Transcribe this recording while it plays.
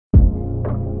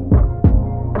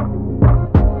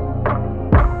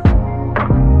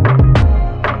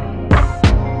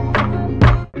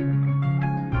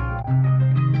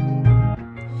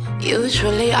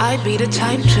Usually I'd be the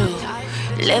type to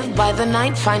live by the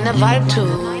night, find a vibe to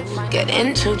get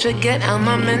into to get out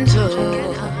my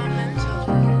mental.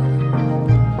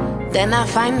 Then I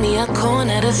find me a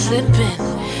corner to slip in,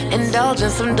 indulge in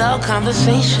some dull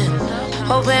conversation,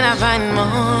 hoping I find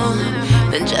more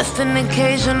than just an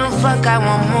occasional fuck. I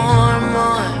want more and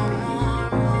more.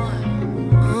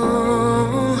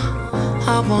 Ooh,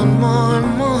 I want more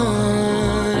and more.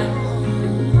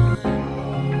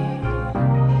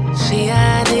 See,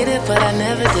 I did it, but I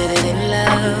never did it in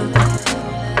love.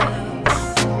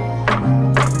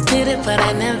 Did it, but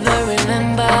I never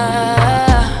remember.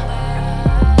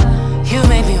 You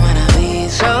made me wanna be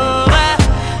sober,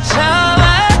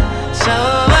 sober,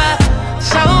 sober,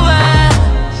 sober.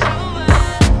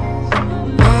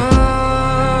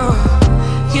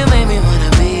 You made me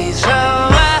wanna be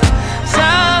sober,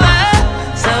 sober,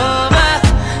 sober,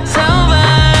 sober.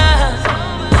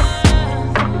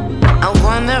 I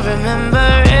wanna remember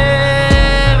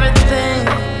everything,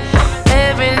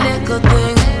 every little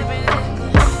thing,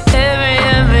 every.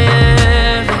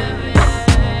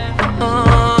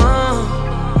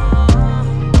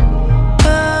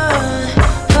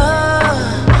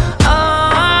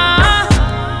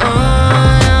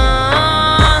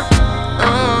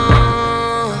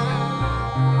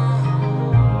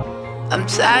 I'm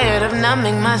tired of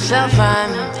numbing myself,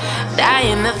 I'm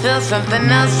dying to feel something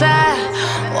else. I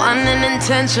want an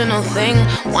intentional thing,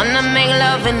 wanna make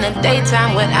love in the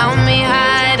daytime without me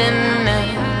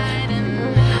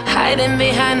hiding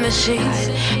behind the sheets.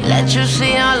 Let you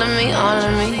see all of me, all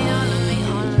of me.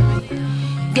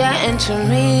 Get into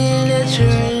me,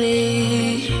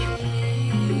 literally.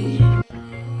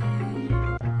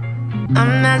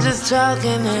 I'm not just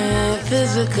talking it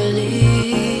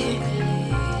physically.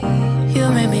 You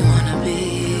made me wanna be.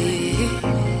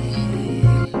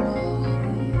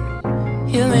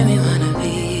 You made me wanna be.